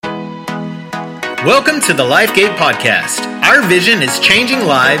Welcome to the LifeGate Podcast. Our vision is changing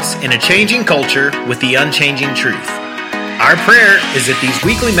lives in a changing culture with the unchanging truth. Our prayer is that these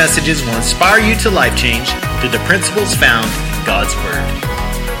weekly messages will inspire you to life change through the principles found in God's Word.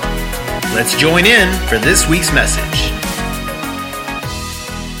 Let's join in for this week's message.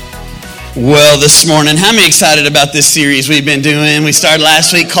 Well, this morning, how many excited about this series we've been doing? We started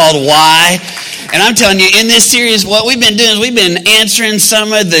last week called Why. And I'm telling you, in this series, what we've been doing is we've been answering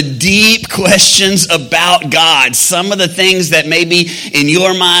some of the deep questions about God. Some of the things that maybe in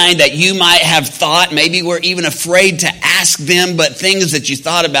your mind that you might have thought, maybe we're even afraid to ask them, but things that you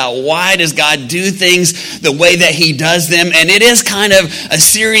thought about. Why does God do things the way that He does them? And it is kind of a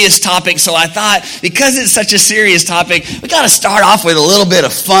serious topic, so I thought, because it's such a serious topic, we got to start off with a little bit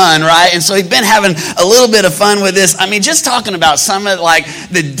of fun, right? And so we've been having a little bit of fun with this. I mean, just talking about some of like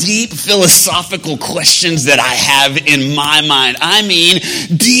the deep philosophical questions that I have in my mind. I mean,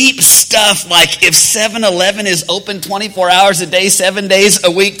 deep stuff like if 7-Eleven is open 24 hours a day, 7 days a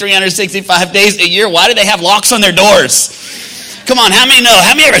week, 365 days a year, why do they have locks on their doors? Come on, how many know?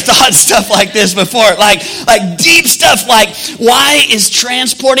 How many ever thought stuff like this before? Like deep stuff like, why is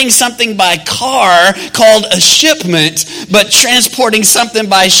transporting something by car called a shipment, but transporting something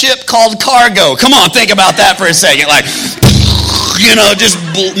by ship called cargo? Come on, think about that for a second. Like, you know, just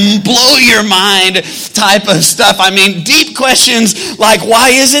blow your mind type of stuff. I mean, deep questions like, why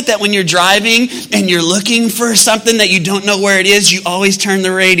is it that when you're driving and you're looking for something that you don't know where it is, you always turn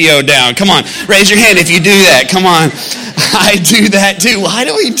the radio down? Come on, raise your hand if you do that. Come on. I do that too. Why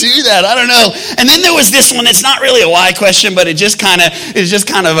do we do that? I don't know. And then there was this one. It's not really a why question, but it's just kind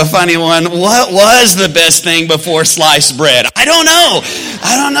of a funny one. What was the best thing before sliced bread? I don't know.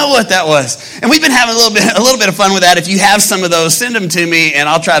 I don't know what that was. And we've been having a little bit of fun with that. If you have some of those, send them to me, and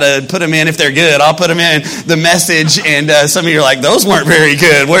I'll try to put them in if they're good. I'll put them in the message, and some of you are like, those weren't very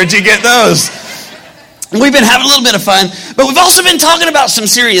good. Where'd you get those? We've been having a little bit of fun, but we've also been talking about some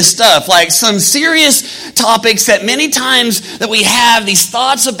serious stuff, like some serious topics that many times that we have these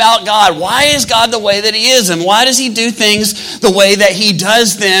thoughts about God. Why is God the way that He is? And why does He do things the way that He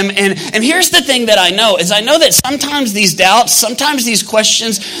does them? And here's the thing that I know, is I know that sometimes these doubts, sometimes these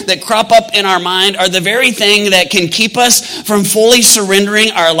questions that crop up in our mind are the very thing that can keep us from fully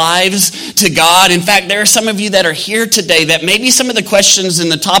surrendering our lives to God. In fact, there are some of you that are here today that maybe some of the questions and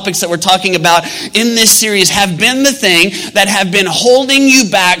the topics that we're talking about in this series have been the thing that have been holding you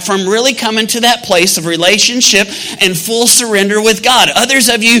back from really coming to that place of relationship and full surrender with God. Others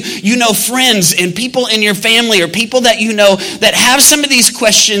of you, you know friends and people in your family or people that you know that have some of these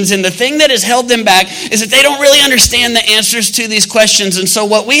questions, and the thing that has held them back is that they don't really understand the answers to these questions. And so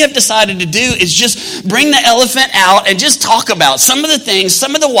what we have decided to do is just bring the elephant out and just talk about some of the things,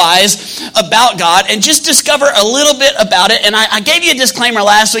 some of the whys about God, and just discover a little bit about it. And I gave you a disclaimer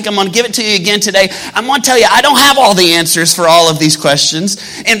last week. I'm going to give it to you again today. I'm going to tell you, I don't have all the answers for all of these questions.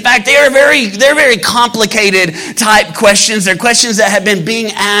 In fact, they're very complicated type questions. They're questions that have been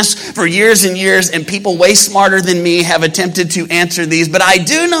being asked for years and years, and people way smarter than me have attempted to answer these. But I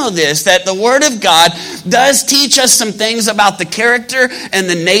do know this, that the Word of God does teach us some things about the character and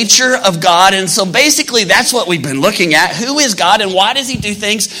the nature of God. And so basically, that's what we've been looking at. Who is God, and why does He do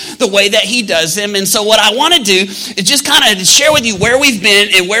things the way that He does them? And so what I want to do is just kind of share with you where we've been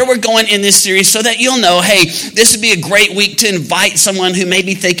and where we're going in this series, so that you'll know, hey, this would be a great week to invite someone who may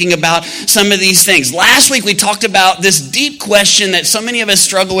be thinking about some of these things. Last week, we talked about this deep question that so many of us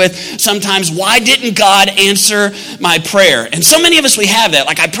struggle with sometimes. Why didn't God answer my prayer? And so many of us, we have that.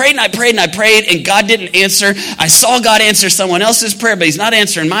 Like, I prayed and I prayed and I prayed, and God didn't answer. I saw God answer someone else's prayer, but He's not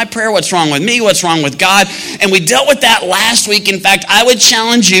answering my prayer. What's wrong with me? What's wrong with God? And we dealt with that last week. In fact, I would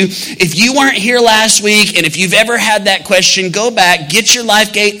challenge you, if you weren't here last week, and if you've ever had that question, go back, get your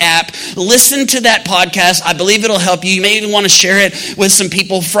LifeGate app, listen to that podcast. I believe it'll help you. You may even want to share it with some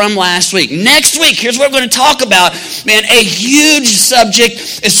people from last week. Next week, here's what we're going to talk about. Man, a huge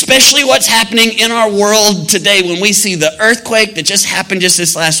subject, especially what's happening in our world today when we see the earthquake that just happened just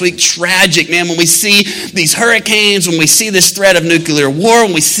this last week. Tragic, man. When we see these hurricanes, when we see this threat of nuclear war,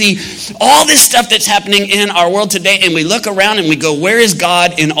 when we see all this stuff that's happening in our world today, and we look around and we go, where is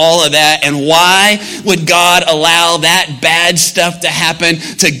God in all of that? And why would God allow that bad stuff to happen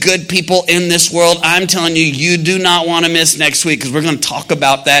to good people in this world? I'm telling you, you do not want to miss next week, because we're going to talk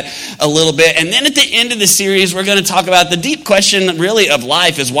about that a little bit. And then at the end of the series, we're going to talk about the deep question really of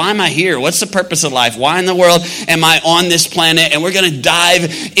life is, why am I here? What's the purpose of life? Why in the world am I on this planet? And we're going to dive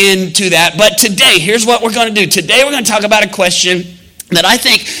into that. But today, here's what we're going to do. Today, we're going to talk about a question that I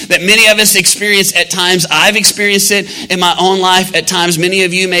think that many of us experience at times. I've experienced it in my own life at times. Many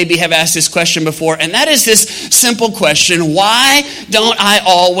of you maybe have asked this question before, and that is this simple question: why don't I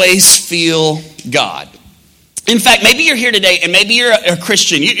always feel God? In fact, maybe you're here today and maybe you're a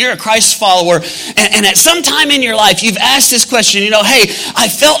Christian, you're a Christ follower, and at some time in your life you've asked this question, hey, I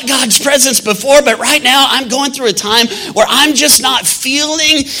felt God's presence before, but right now I'm going through a time where I'm just not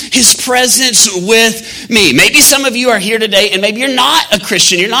feeling His presence with me. Maybe some of you are here today and maybe you're not a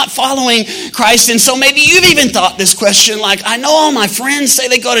Christian, you're not following Christ, and so maybe you've even thought this question, like, I know all my friends say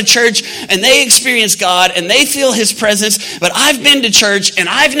they go to church and they experience God and they feel His presence, but I've been to church and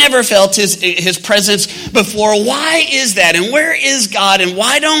I've never felt His presence before. Why is that? And where is God? And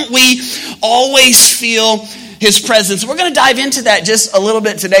why don't we always feel His presence? We're going to dive into that just a little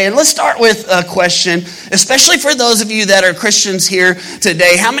bit today. And let's start with a question, especially for those of you that are Christians here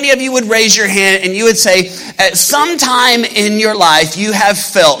today. How many of you would raise your hand and you would say, at some time in your life, you have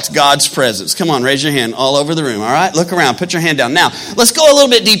felt God's presence? Come on, raise your hand all over the room, all right? Look around, put your hand down. Now, let's go a little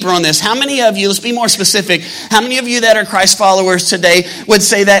bit deeper on this. How many of you, let's be more specific, how many of you that are Christ followers today would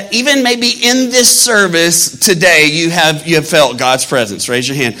say that even maybe in this service today, you have felt God's presence? Raise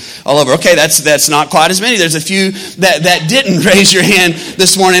your hand all over. Okay, that's not quite as many. There's a few that didn't raise your hand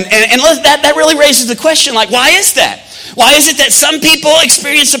this morning. And that really raises the question, like, why is that? Why is it that some people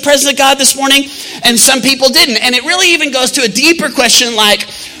experienced the presence of God this morning and some people didn't? And it really even goes to a deeper question, like,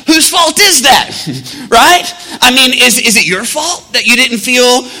 whose fault is that? Right? I mean, is it your fault that you didn't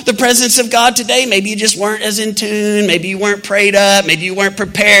feel the presence of God today? Maybe you just weren't as in tune. Maybe you weren't prayed up. Maybe you weren't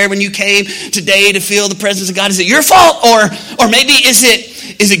prepared when you came today to feel the presence of God. Is it your fault? Or maybe is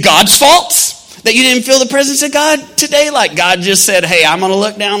it God's fault that you didn't feel the presence of God today? Like God just said, hey, I'm going to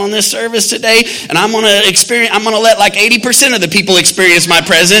look down on this service today and I'm going to let like 80% of the people experience my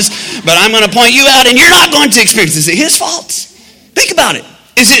presence, but I'm going to point you out and you're not going to experience it. Is it His fault? Think about it.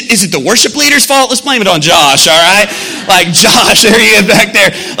 Is it the worship leader's fault? Let's blame it on Josh, all right? Like, Josh, there he is back there.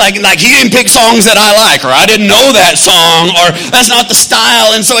 Like he didn't pick songs that I like, or I didn't know that song, or that's not the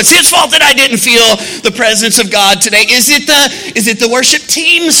style, and so it's his fault that I didn't feel the presence of God today. Is it the worship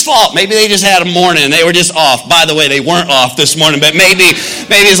team's fault? Maybe they just had a morning and they were just off. By the way, they weren't off this morning, but maybe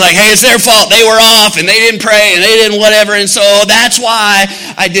it's like, hey, it's their fault. They were off and they didn't pray and they didn't whatever, and so that's why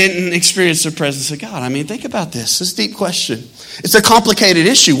I didn't experience the presence of God. I mean, think about this. This is a deep question. It's a complicated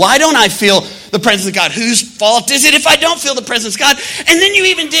issue. Why don't I feel the presence of God? Whose fault is it if I don't feel the presence of God? And then you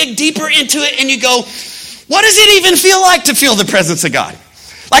even dig deeper into it and you go, what does it even feel like to feel the presence of God?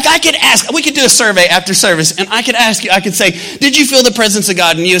 Like I could ask, we could do a survey after service and I could ask you, I could say, did you feel the presence of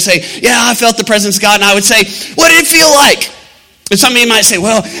God? And you would say, yeah, I felt the presence of God. And I would say, what did it feel like? And some of you might say,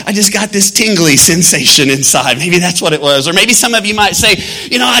 well, I just got this tingly sensation inside. Maybe that's what it was. Or maybe some of you might say,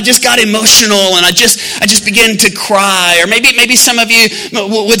 I just got emotional and I just began to cry. Or maybe some of you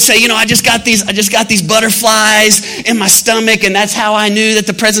would say, I just got these butterflies in my stomach and that's how I knew that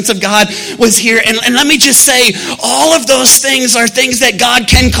the presence of God was here. And let me just say, all of those things are things that God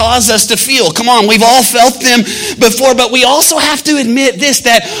can cause us to feel. Come on, we've all felt them before, but we also have to admit this,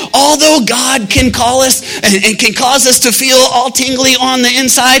 that although God can call us and can cause us to feel all tingly on the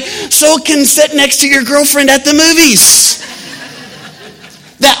inside, so can sit next to your girlfriend at the movies.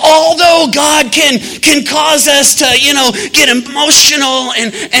 That although God can cause us to, get emotional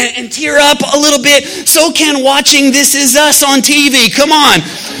and tear up a little bit, so can watching This Is Us on TV. Come on.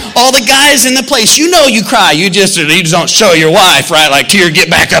 All the guys in the place, you cry. You just don't show your wife, right? Like, tear, get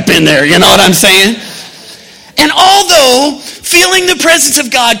back up in there. You know what I'm saying? And although feeling the presence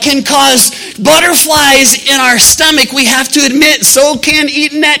of God can cause butterflies in our stomach, we have to admit, so can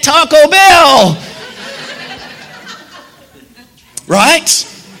eating that Taco Bell. Right?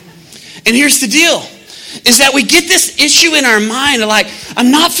 And here's the deal, is that we get this issue in our mind, like, I'm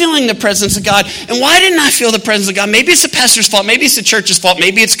not feeling the presence of God. And why didn't I feel the presence of God? Maybe it's the pastor's fault. Maybe it's the church's fault.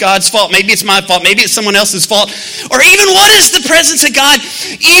 Maybe it's God's fault. Maybe it's my fault. Maybe it's someone else's fault. Or even, what does the presence of God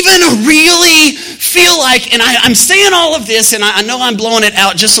even really feel like? And I'm saying all of this, and I know I'm blowing it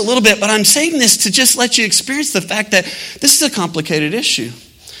out just a little bit, but I'm saying this to just let you experience the fact that this is a complicated issue.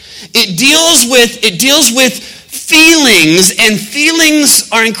 It deals with feelings, and feelings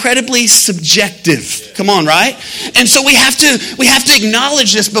are incredibly subjective. Come on, right? And so we have to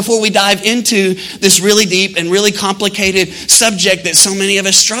acknowledge this before we dive into this really deep and really complicated subject that so many of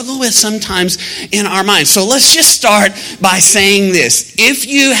us struggle with sometimes in our minds. So let's just start by saying this. If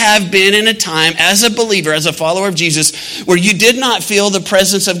you have been in a time as a believer, as a follower of Jesus, where you did not feel the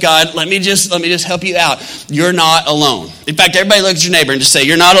presence of God, let me just help you out. You're not alone. In fact, everybody look at your neighbor and just say,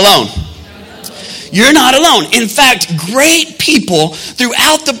 you're not alone. You're not alone. In fact, great people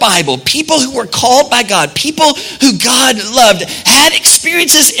throughout the Bible, people who were called by God, people who God loved, had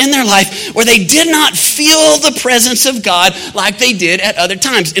experiences in their life where they did not feel the presence of God like they did at other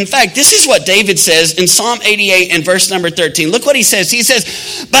times. In fact, this is what David says in Psalm 88 and verse number 13. Look what he says. He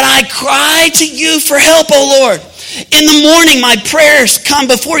says, "But I cry to you for help, O Lord. In the morning, my prayers come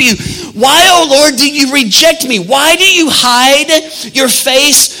before you. Why, O Lord, do you reject me? Why do you hide your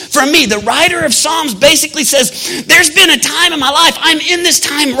face from me?" The writer of Psalms basically says, there's been a time in my life, I'm in this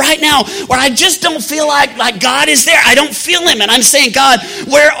time right now, where I just don't feel like God is there. I don't feel him. And I'm saying, God,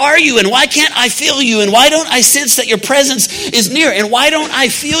 where are you? And why can't I feel you? And why don't I sense that your presence is near? And why don't I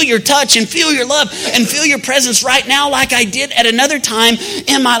feel your touch and feel your love and feel your presence right now like I did at another time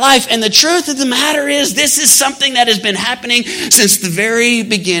in my life? And the truth of the matter is, this is something that has been happening since the very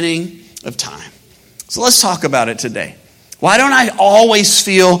beginning of time. So let's talk about it today. Why don't I always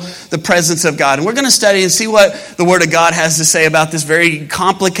feel the presence of God? And we're going to study and see what the Word of God has to say about this very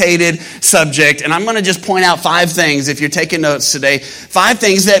complicated subject. And I'm going to just point out 5 things, if you're taking notes today, 5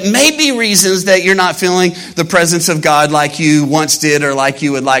 things that may be reasons that you're not feeling the presence of God like you once did or like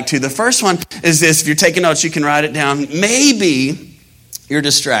you would like to. The first one is this. If you're taking notes, you can write it down. Maybe you're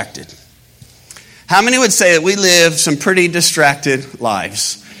distracted. How many would say that we live some pretty distracted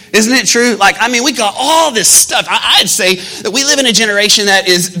lives? Isn't it true? We got all this stuff. I'd say that we live in a generation that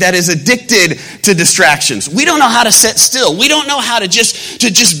is addicted to distractions. We don't know how to sit still. We don't know how to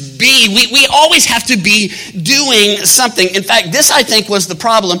just be. We always have to be doing something. In fact, this, I think, was the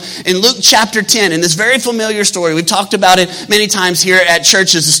problem in Luke chapter 10, in this very familiar story. We've talked about it many times here at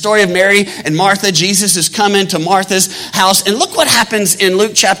church. It's the story of Mary and Martha. Jesus is coming to Martha's house. And look what happens in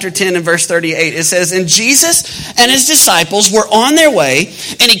Luke chapter 10 and verse 38. It says, "And Jesus and his disciples were on their way,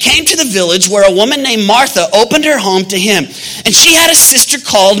 and he came to the village where a woman named Martha opened her home to him. And she had a sister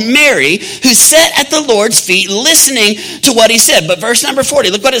called Mary who sat at the Lord's feet listening to what he said." But verse number 40,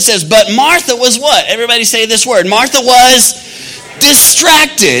 look what it says. "But Martha was" what? Everybody say this word. Martha was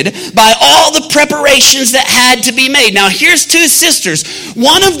distracted by all the preparations that had to be made. Now here's 2 sisters.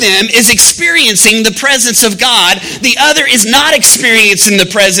 One of them is experiencing the presence of God. The other is not experiencing the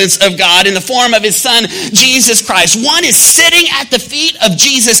presence of God in the form of his son, Jesus Christ. One is sitting at the feet of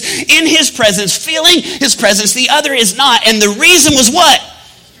Jesus in his presence, feeling his presence. The other is not. And the reason was what?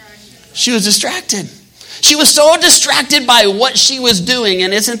 She was distracted. She was so distracted by what she was doing.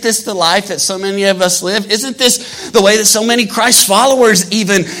 And isn't this the life that so many of us live? Isn't this the way that so many Christ followers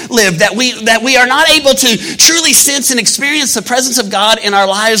even live? That we are not able to truly sense and experience the presence of God in our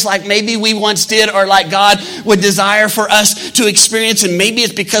lives like maybe we once did, or like God would desire for us to experience. And maybe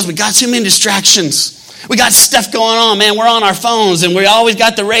it's because we got too many distractions. We got stuff going on, man. We're on our phones, and we always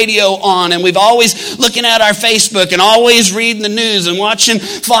got the radio on, and we've always looking at our Facebook and always reading the news and watching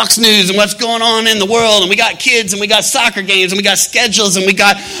Fox News and what's going on in the world. And we got kids, and we got soccer games, and we got schedules, and we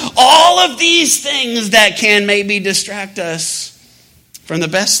got all of these things that can maybe distract us from the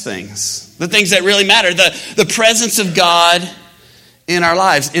best things, the things that really matter, the presence of God in our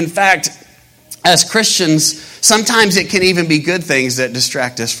lives. In fact, as Christians, sometimes it can even be good things that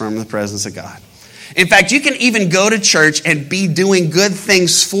distract us from the presence of God. In fact, you can even go to church and be doing good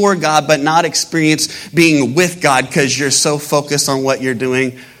things for God, but not experience being with God because you're so focused on what you're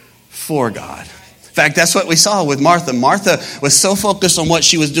doing for God. In fact, that's what we saw with Martha. Martha was so focused on what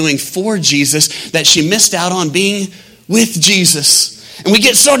she was doing for Jesus that she missed out on being with Jesus. And we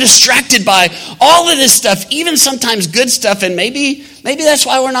get so distracted by all of this stuff, even sometimes good stuff, and maybe that's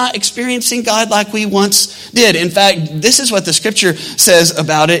why we're not experiencing God like we once did. In fact, this is what the scripture says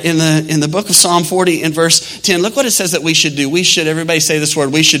about it in the book of Psalm 40 in verse 10. Look what it says that we should do. We should, everybody say this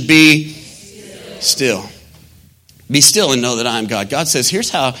word, we should be still. Be still and know that I am God. God says, here's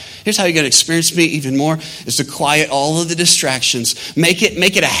how you're going to experience me even more, is to quiet all of the distractions. Make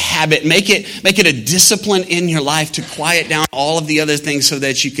it a habit. Make it a discipline in your life to quiet down all of the other things so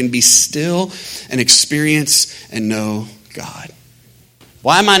that you can be still and experience and know God.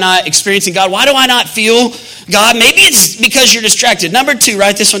 Why am I not experiencing God? Why do I not feel God? Maybe it's because you're distracted. Number 2,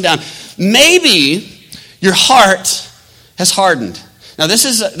 write this one down. Maybe your heart has hardened. Now, this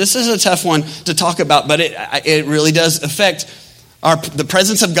is a tough one to talk about, but it really does affect the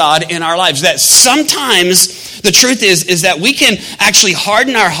presence of God in our lives. That sometimes The truth is that we can actually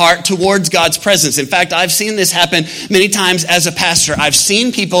harden our heart towards God's presence. In fact, I've seen this happen many times as a pastor. I've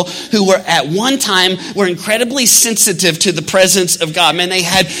seen people who were at one time were incredibly sensitive to the presence of God. Man, they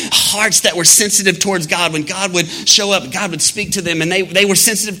had hearts that were sensitive towards God. When God would show up, God would speak to them, and they were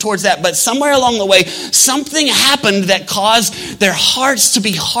sensitive towards that. But somewhere along the way, something happened that caused their hearts to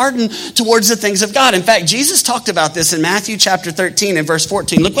be hardened towards the things of God. In fact, Jesus talked about this in Matthew chapter 13 and verse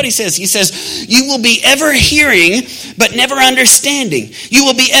 14. Look what he says. He says, you will be ever hearing, but never understanding. You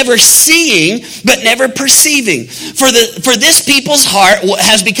will be ever seeing, but never perceiving. For this people's heart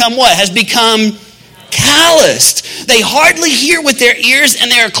has become what? Has become calloused. They hardly hear with their ears, and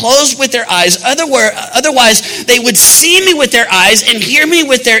they are closed with their eyes. Otherwise, they would see me with their eyes and hear me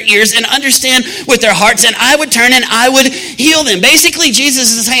with their ears and understand with their hearts, and I would turn and I would heal them. Basically,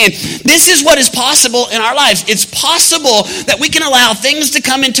 Jesus is saying, this is what is possible in our lives. It's possible that we can allow things to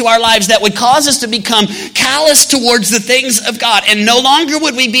come into our lives that would cause us to become callous towards the things of God, and no longer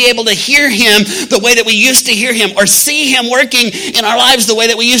would we be able to hear him the way that we used to hear him, or see him working in our lives the way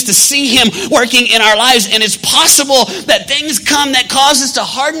that we used to see him working in our lives. And it's possible that things come that cause us to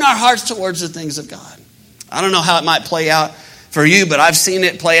harden our hearts towards the things of God. I don't know how it might play out for you, but I've seen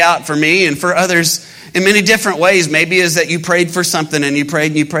it play out for me and for others in many different ways. Maybe is that you prayed for something and you prayed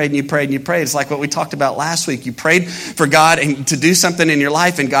and you prayed and you prayed and you prayed. It's like what we talked about last week. You prayed for God and to do something in your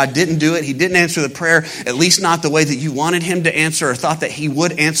life, and God didn't do it. He didn't answer the prayer, at least not the way that you wanted him to answer or thought that he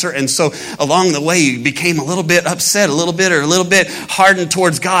would answer. And so along the way, you became a little bit upset, a little bit hardened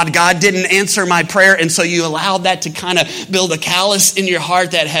towards God. God didn't answer my prayer. And so you allowed that to kind of build a callous in your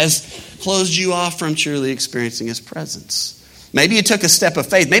heart that has closed you off from truly experiencing his presence. Maybe you took a step of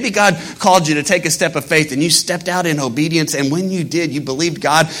faith. Maybe God called you to take a step of faith and you stepped out in obedience. And when you did, you believed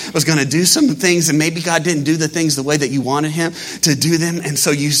God was going to do some things, and maybe God didn't do the things the way that you wanted him to do them. And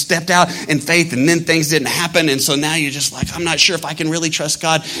so you stepped out in faith, and then things didn't happen. And so now you're just like, I'm not sure if I can really trust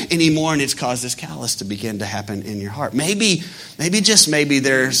God anymore. And it's caused this callous to begin to happen in your heart. Maybe just maybe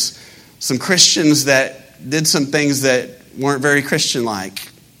there's some Christians that did some things that weren't very Christian-like,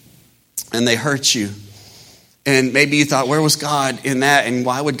 and they hurt you. And maybe you thought, where was God in that? And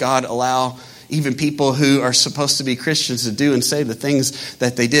why would God allow even people who are supposed to be Christians to do and say the things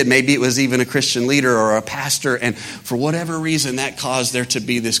that they did? Maybe it was even a Christian leader or a pastor. And for whatever reason, that caused there to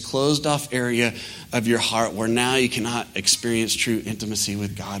be this closed off area of your heart where now you cannot experience true intimacy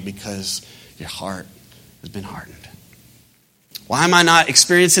with God because your heart has been hardened. Why am I not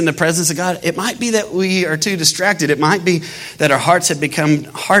experiencing the presence of God? It might be that we are too distracted. It might be that our hearts have become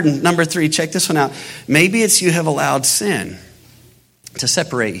hardened. Number 3, check this one out. Maybe it's you have allowed sin to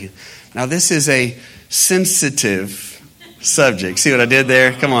separate you. Now, this is a sensitive subject. See what I did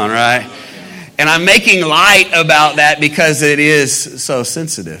there? Come on, right? And I'm making light about that because it is so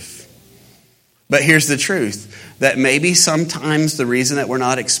sensitive. But here's the truth. That maybe sometimes the reason that we're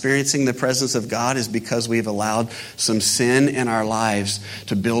not experiencing the presence of God is because we've allowed some sin in our lives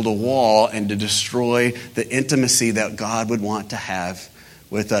to build a wall and to destroy the intimacy that God would want to have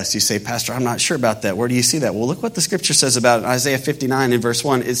with us. You say, Pastor, I'm not sure about that. Where do you see that? Well, look what the scripture says about it. In Isaiah 59 in verse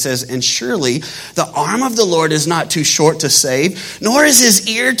 1, it says, and surely the arm of the Lord is not too short to save, nor is his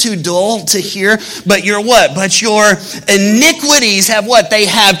ear too dull to hear, but your what? But your iniquities have what? They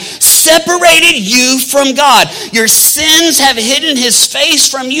have separated you from God. Your sins have hidden his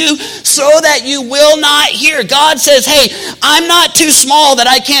face from you so that you will not hear. God says, hey, I'm not too small that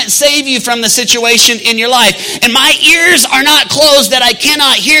I can't save you from the situation in your life. And my ears are not closed that I cannot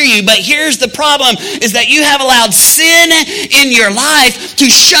hear you. But here's the problem, is that you have allowed sin in your life to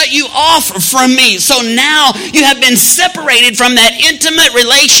shut you off from me. So now you have been separated from that intimate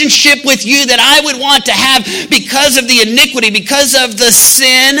relationship with you that I would want to have because of the iniquity, because of the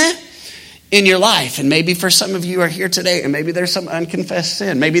sin in your life. And maybe for some of you are here today, and maybe there's some unconfessed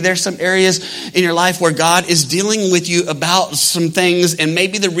sin. Maybe there's some areas in your life where God is dealing with you about some things, and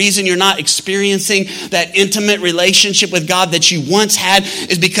maybe the reason you're not experiencing that intimate relationship with God that you once had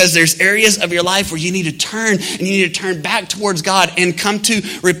is because there's areas of your life where you need to turn, and you need to turn back towards God and come to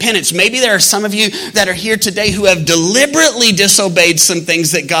repentance. Maybe there are some of you that are here today who have deliberately disobeyed some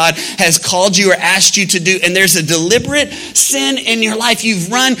things that God has called you or asked you to do, and there's a deliberate sin in your life.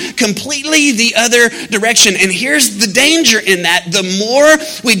 You've run completely the other direction. And here's the danger in that. The more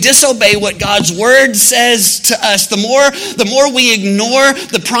we disobey what God's word says to us, the more we ignore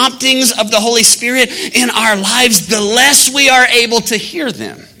the promptings of the Holy Spirit in our lives, the less we are able to hear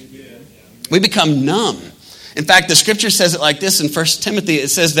them. We become numb. In fact, the scripture says it like this in 1 Timothy. It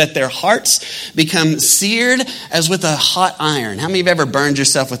says that their hearts become seared as with a hot iron. How many of you have ever burned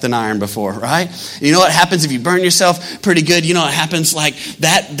yourself with an iron before, right? You know what happens if you burn yourself pretty good? You know what happens? Like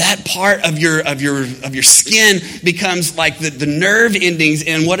that part of your skin becomes like the nerve endings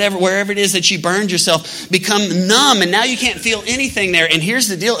and wherever it is that you burned yourself become numb, and now you can't feel anything there. And here's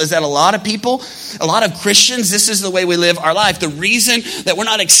the deal, is that a lot of people, a lot of Christians, this is the way we live our life. The reason that we're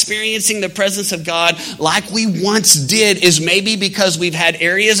not experiencing the presence of God like we once did is maybe because we've had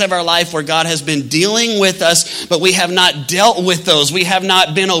areas of our life where God has been dealing with us, but we have not dealt with those. We have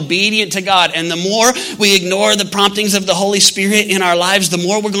not been obedient to God. And the more we ignore the promptings of the Holy Spirit in our lives, the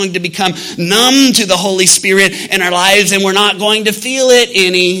more we're going to become numb to the Holy Spirit in our lives, and we're not going to feel it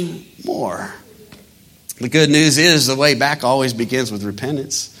anymore. The good news is the way back always begins with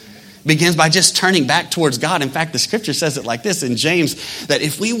repentance. Begins by just turning back towards God. In fact, the scripture says it like this in James, that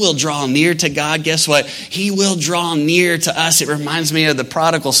if we will draw near to God, guess what? He will draw near to us. It reminds me of the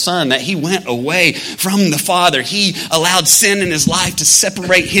prodigal son, that he went away from the father. He allowed sin in his life to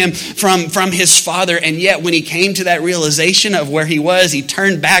separate him from his father. And yet when he came to that realization of where he was, he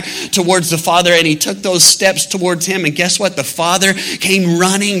turned back towards the father and he took those steps towards him. And guess what? The father came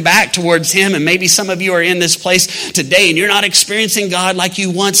running back towards him. And maybe some of you are in this place today and you're not experiencing God like you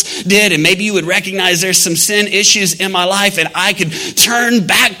once did, and maybe you would recognize there's some sin issues in my life and I could turn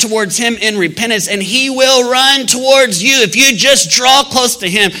back towards him in repentance, and he will run towards you. If you just draw close to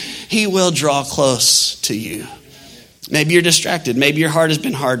him, he will draw close to you. Maybe you're distracted. Maybe your heart has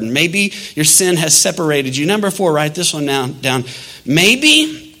been hardened. Maybe your sin has separated you. Number 4, write this one down.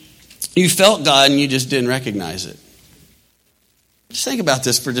 Maybe you felt God and you just didn't recognize it. Just think about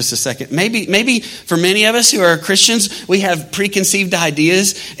this for just a second. Maybe for many of us who are Christians, we have preconceived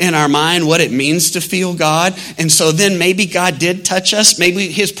ideas in our mind what it means to feel God. And so then maybe God did touch us. Maybe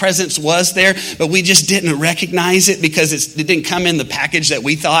his presence was there, but we just didn't recognize it because it didn't come in the package that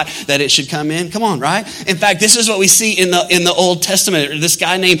we thought that it should come in. Come on, right? In fact, this is what we see in the Old Testament. This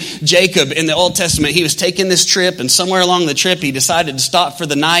guy named Jacob in the Old Testament, he was taking this trip, and somewhere along the trip, he decided to stop for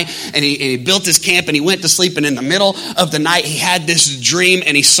the night, and he built his camp, and he went to sleep, and in the middle of the night, he had this dream,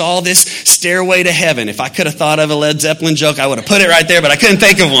 and he saw this stairway to heaven. If I could have thought of a Led Zeppelin joke, I would have put it right there, but I couldn't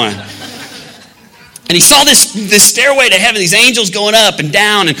think of one. And he saw this stairway to heaven, these angels going up and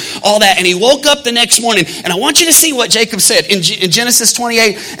down and all that. And he woke up the next morning. And I want you to see what Jacob said. In Genesis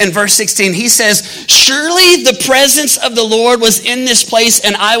 28 and verse 16, he says, surely the presence of the Lord was in this place,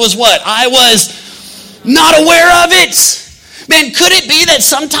 and I was what? I was not aware of it. Man, could it be that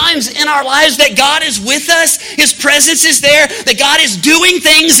sometimes in our lives that God is with us, his presence is there, that God is doing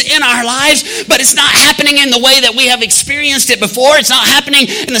things in our lives, but it's not happening in the way that we have experienced it before. It's not happening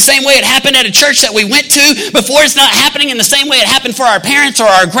in the same way it happened at a church that we went to before. It's not happening in the same way it happened for our parents or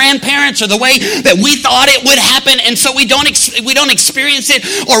our grandparents, or the way that we thought it would happen, and so we don't experience it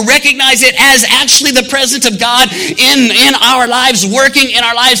or recognize it as actually the presence of God in our lives, working in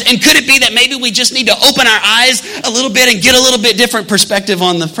our lives. And could it be that maybe we just need to open our eyes a little bit and get a little bit different perspective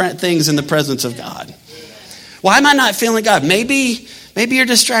on the things in the presence of God? Why am I not feeling God? Maybe you're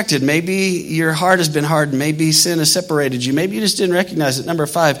distracted. Maybe your heart has been hardened. Maybe sin has separated you. Maybe you just didn't recognize it. Number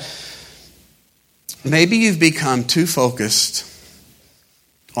 5, maybe you've become too focused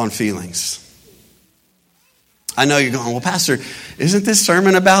on feelings. I know you're going, well, Pastor, isn't this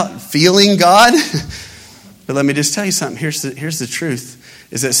sermon about feeling God? But let me just tell you something. Here's the truth,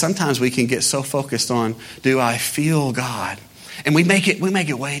 is that sometimes we can get so focused on, do I feel God? And we make it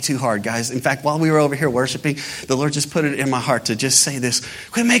way too hard, guys. In fact, while we were over here worshiping, the Lord just put it in my heart to just say this: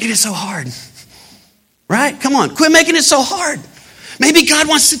 quit making it so hard. Right? Come on, quit making it so hard. Maybe God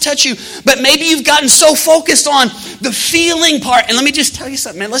wants to touch you, but maybe you've gotten so focused on the feeling part. And let me just tell you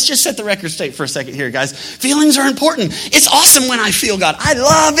something, man. Let's just set the record straight for a second here, guys. Feelings are important. It's awesome when I feel God. I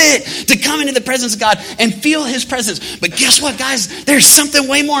love it to come into the presence of God and feel his presence. But guess what, guys? There's something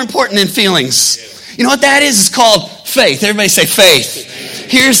way more important than feelings. You know what that is? It's called faith. Everybody say faith.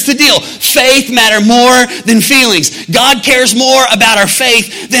 Here's the deal. Faith matters more than feelings. God cares more about our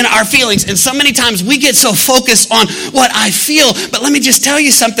faith than our feelings. And so many times we get so focused on what I feel. But let me just tell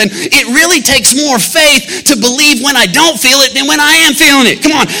you something. It really takes more faith to believe when I don't feel it than when I am feeling it.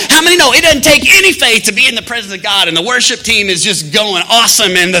 Come on. How many know it doesn't take any faith to be in the presence of God, and the worship team is just going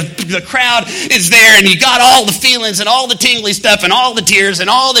awesome, and the crowd is there, and you got all the feelings and all the tingly stuff and all the tears and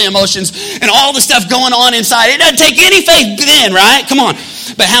all the emotions and all the stuff going on inside. It doesn't take any faith then, right? Come on.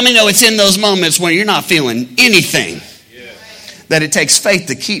 But how many know it's in those moments when you're not feeling anything that it takes faith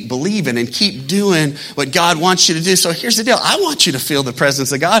to keep believing and keep doing what God wants you to do? So here's the deal. I want you to feel the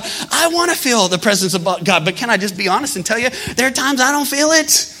presence of God. I want to feel the presence of God. But can I just be honest and tell you, there are times I don't feel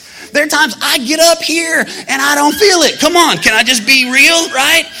it. There are times I get up here and I don't feel it. Come on, can I just be real,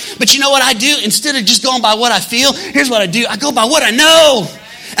 right? But you know what I do? Instead of just going by what I feel, here's what I do. I go by what I know.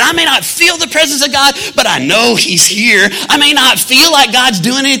 And I may not feel the presence of God, but I know he's here. I may not feel like God's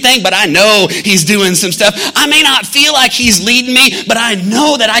doing anything, but I know he's doing some stuff. I may not feel like he's leading me, but I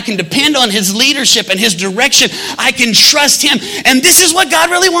know that I can depend on his leadership and his direction. I can trust him. And this is what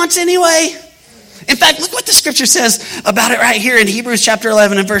God really wants anyway. In fact, look what the scripture says about it right here in Hebrews chapter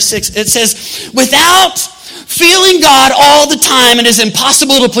 11 and verse 6. It says, without feeling God all the time, it is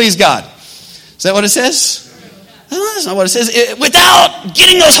impossible to please God. Is that what it says? No, that's not what it says. Without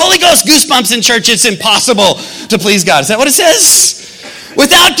getting those Holy Ghost goosebumps in church, it's impossible to please God. Is that what it says?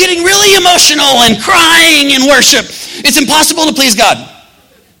 Without getting really emotional and crying in worship, it's impossible to please God.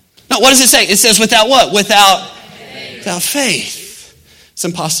 No, what does it say? It says without what? Without faith. It's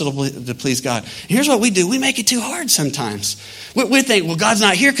impossible to please God. Here's what we do. We make it too hard sometimes. We think, well, God's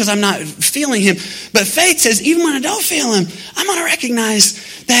not here because I'm not feeling him. But faith says, even when I don't feel him, I'm going to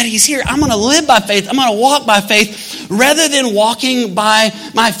recognize that he's here. I'm going to live by faith. I'm going to walk by faith rather than walking by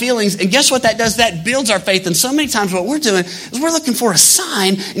my feelings. And guess what that does? That builds our faith. And so many times what we're doing is we're looking for a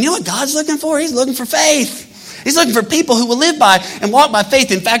sign. And you know what God's looking for? He's looking for faith. He's looking for people who will live by and walk by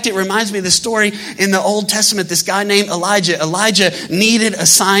faith. In fact, it reminds me of the story in the Old Testament, this guy named Elijah. Elijah needed a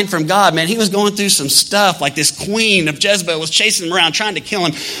sign from God, man. He was going through some stuff, like this queen of Jezebel was chasing him around, trying to kill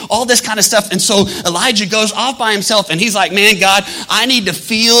him, all this kind of stuff. And so Elijah goes off by himself, and he's like, man, God, I need to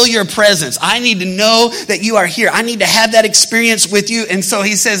feel your presence. I need to know that you are here. I need to have that experience with you. And so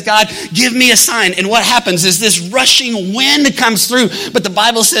he says, God, give me a sign. And what happens is this rushing wind comes through, but the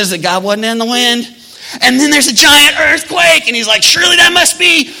Bible says that God wasn't in the wind. And then there's a giant earthquake, and he's like, surely that must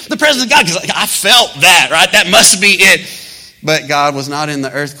be the presence of God, because I felt that, right? That must be it. But God was not in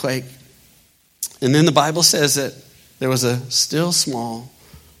the earthquake. And then the Bible says that there was a still small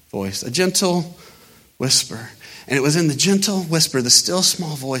voice, a gentle whisper. And it was in the gentle whisper, the still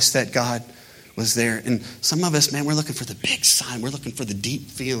small voice, that God was there. And some of us, man, we're looking for the big sign. We're looking for the deep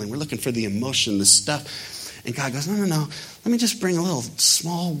feeling. We're looking for the emotion, the stuff. And God goes, no. Let me just bring a little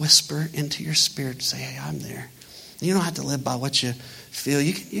small whisper into your spirit to say, hey, I'm there. You don't have to live by what you feel.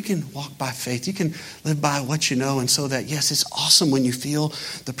 You can walk by faith. You can live by what you know. And so that, yes, it's awesome when you feel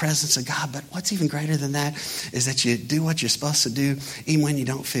the presence of God. But what's even greater than that is that you do what you're supposed to do even when you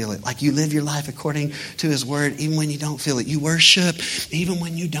don't feel it. Like you live your life according to his word even when you don't feel it. You worship even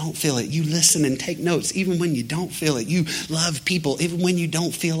when you don't feel it. You listen and take notes even when you don't feel it. You love people even when you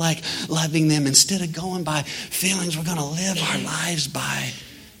don't feel like loving them. Instead of going by feelings, we're going to live our lives by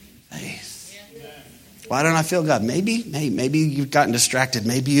faith. Why don't I feel God? Maybe you've gotten distracted.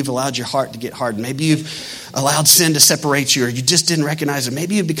 Maybe you've allowed your heart to get hardened. Maybe you've allowed sin to separate you, or you just didn't recognize it.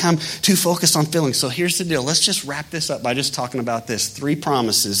 Maybe you've become too focused on feelings. So here's the deal. Let's just wrap this up by just talking about this. 3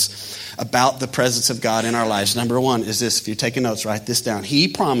 promises about the presence of God in our lives. Number 1 is this. If you're taking notes, write this down. He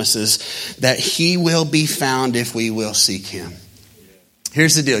promises that he will be found if we will seek him.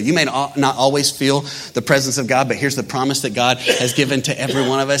 Here's the deal. You may not always feel the presence of God, but here's the promise that God has given to every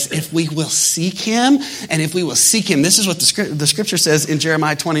one of us. If we will seek him, and if we will seek him, this is what the scripture says in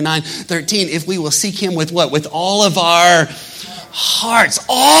Jeremiah 29:13. If we will seek him with what? With all of our hearts,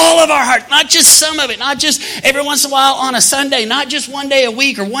 all of our heart, not just some of it, not just every once in a while on a Sunday, not just one day a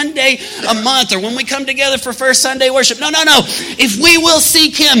week or one day a month or when we come together for first Sunday worship. No. If we will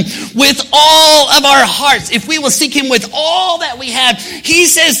seek him with all of our hearts, if we will seek him with all that we have, he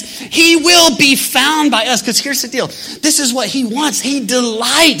says he will be found by us. Because here's the deal. This is what he wants. He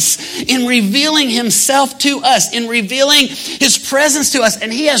delights in revealing himself to us, in revealing his presence to us.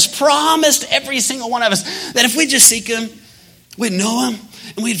 And he has promised every single one of us that if we just seek him, we'd know him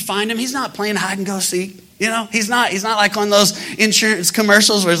and we'd find him. He's not playing hide and go seek. You know, he's not like on those insurance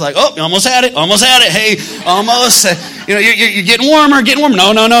commercials where he's like, oh, you almost had it. Hey, almost. You're getting warmer.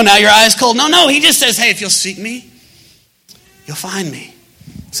 No. Now your eye's cold. No. He just says, hey, if you'll seek me, you'll find me.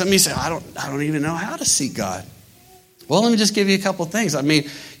 Some of you say, I don't even know how to seek God. Well, let me just give you a couple things. I mean,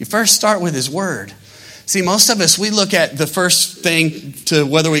 you first start with his word. See, most of us, we look at the first thing to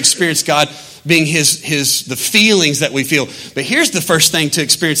whether we experience God being the feelings that we feel. But here's the first thing to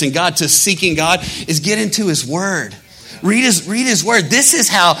experiencing God, to seeking God, is get into his word. Read his word. This is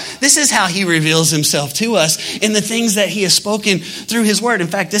how he reveals himself to us in the things that he has spoken through his word. In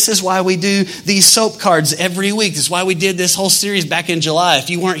fact, this is why we do these soap cards every week. This is why we did this whole series back in July.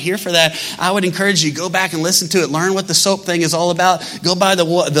 If you weren't here for that, I would encourage you, go back and listen to it. Learn what the soap thing is all about. Go by the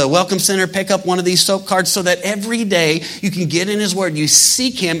Welcome Center, pick up one of these soap cards so that every day you can get in his word. You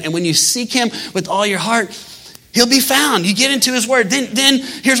seek him, and when you seek him with all your heart, he'll be found. You get into his word. Then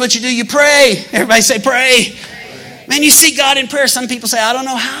here's what you do. You pray. Everybody say pray. Man, you seek God in prayer. Some people say, I don't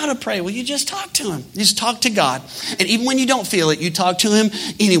know how to pray. Well, you just talk to him. You just talk to God. And even when you don't feel it, you talk to him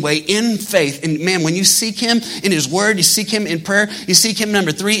anyway in faith. And man, when you seek him in his word, you seek him in prayer, you seek him,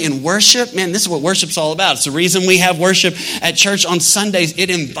 number 3, in worship. Man, this is what worship's all about. It's the reason we have worship at church on Sundays. It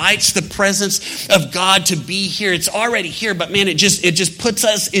invites the presence of God to be here. It's already here, but man, it just puts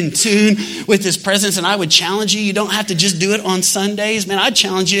us in tune with his presence. And I would challenge you don't have to just do it on Sundays. Man, I'd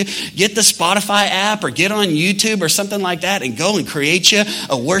challenge you, get the Spotify app or get on YouTube or something like that and go and create you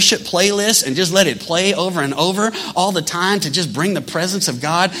a worship playlist and just let it play over and over all the time to just bring the presence of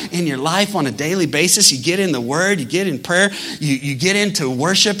God in your life on a daily basis. You get in the word, you get in prayer, you get into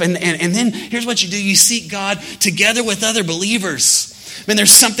worship, and then here's what you do. You seek God together with other believers. I mean,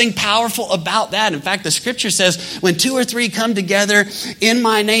 there's something powerful about that. In fact, the scripture says, when 2 or 3 come together in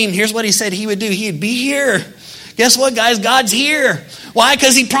my name, here's what he said he would do. He'd be here. Guess what, guys? God's here. Why?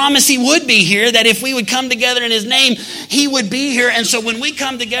 Because he promised he would be here, that if we would come together in his name, he would be here. And so when we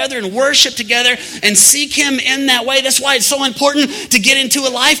come together and worship together and seek him in that way, that's why it's so important to get into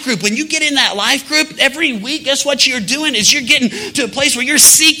a life group. When you get in that life group every week, guess what you're doing is you're getting to a place where you're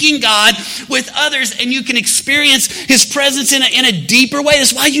seeking God with others and you can experience his presence in a deeper way.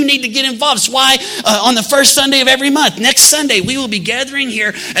 That's why you need to get involved. That's why on the first Sunday of every month, next Sunday, we will be gathering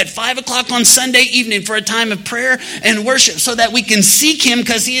here at 5 o'clock on Sunday evening for a time of prayer and worship so that we can seek him,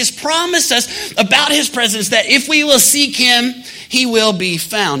 because he has promised us about his presence that if we will seek him, he will be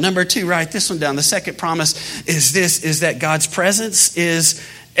found. Number 2, write this one down. The second promise is that God's presence is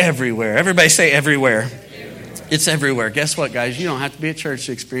everywhere. Everybody say everywhere. It's everywhere. Guess what, guys? You don't have to be at church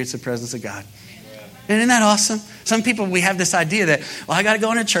to experience the presence of God. Isn't that awesome? Some people, we have this idea that, well, I got to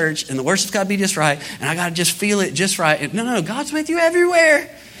go into church and the worship's got to be just right and I got to just feel it just right. And no, God's with you everywhere.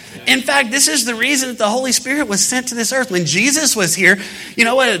 In fact, this is the reason that the Holy Spirit was sent to this earth. When Jesus was here, you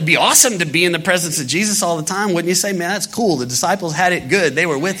know what? It'd be awesome to be in the presence of Jesus all the time. Wouldn't you say, man, that's cool. The disciples had it good. They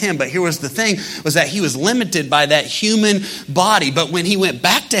were with him. But here was the thing, was that he was limited by that human body. But when he went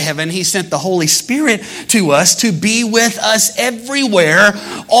back to heaven, he sent the Holy Spirit to us to be with us everywhere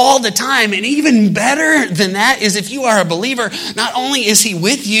all the time. And even better than that is if you are a believer, not only is he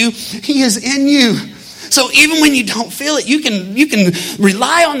with you, he is in you. So even when you don't feel it, you can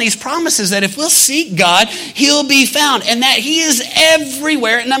rely on these promises that if we'll seek God, he'll be found, and that he is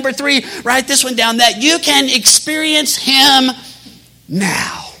everywhere. Number 3, write this one down, that you can experience him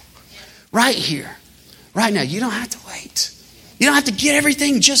now, right here, right now. You don't have to wait. You don't have to get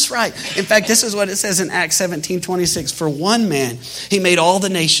everything just right. In fact, this is what it says in Acts 17:26. For one man, he made all the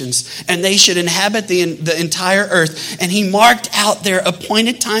nations, and they should inhabit the entire earth. And he marked out their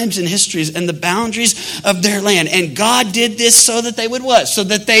appointed times and histories and the boundaries of their land. And God did this so that they would what? So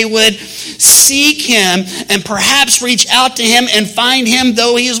that they would seek him and perhaps reach out to him and find him,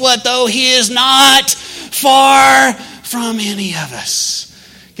 though he is what? Though he is not far from any of us.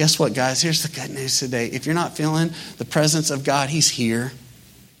 Guess what, guys? Here's the good news today. If you're not feeling the presence of God, he's here.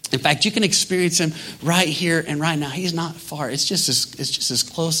 In fact, you can experience him right here and right now. He's not far. It's just as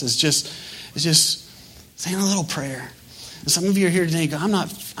close as just saying a little prayer. And some of you are here today and go, I'm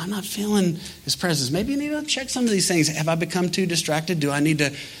not feeling his presence. Maybe you need to check some of these things. Have I become too distracted? Do I need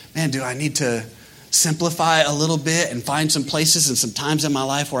to simplify a little bit and find some places and some times in my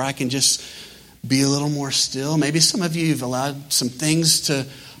life where I can just be a little more still? Maybe some of you have allowed some things to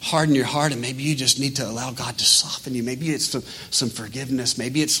harden your heart, and maybe you just need to allow God to soften you. Maybe it's some forgiveness.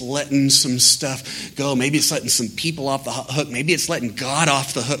 Maybe it's letting some stuff go. Maybe it's letting some people off the hook. Maybe it's letting God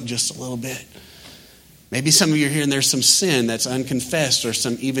off the hook just a little bit. Maybe some of you are here and there's some sin that's unconfessed or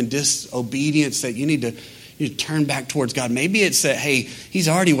some even disobedience that you need to turn back towards God. Maybe it's that, hey, he's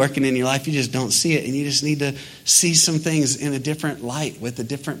already working in your life. You just don't see it, and you just need to see some things in a different light with a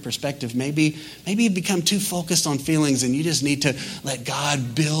different perspective. Maybe you've become too focused on feelings, and you just need to let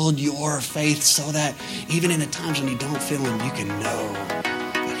God build your faith so that even in the times when you don't feel him, you can know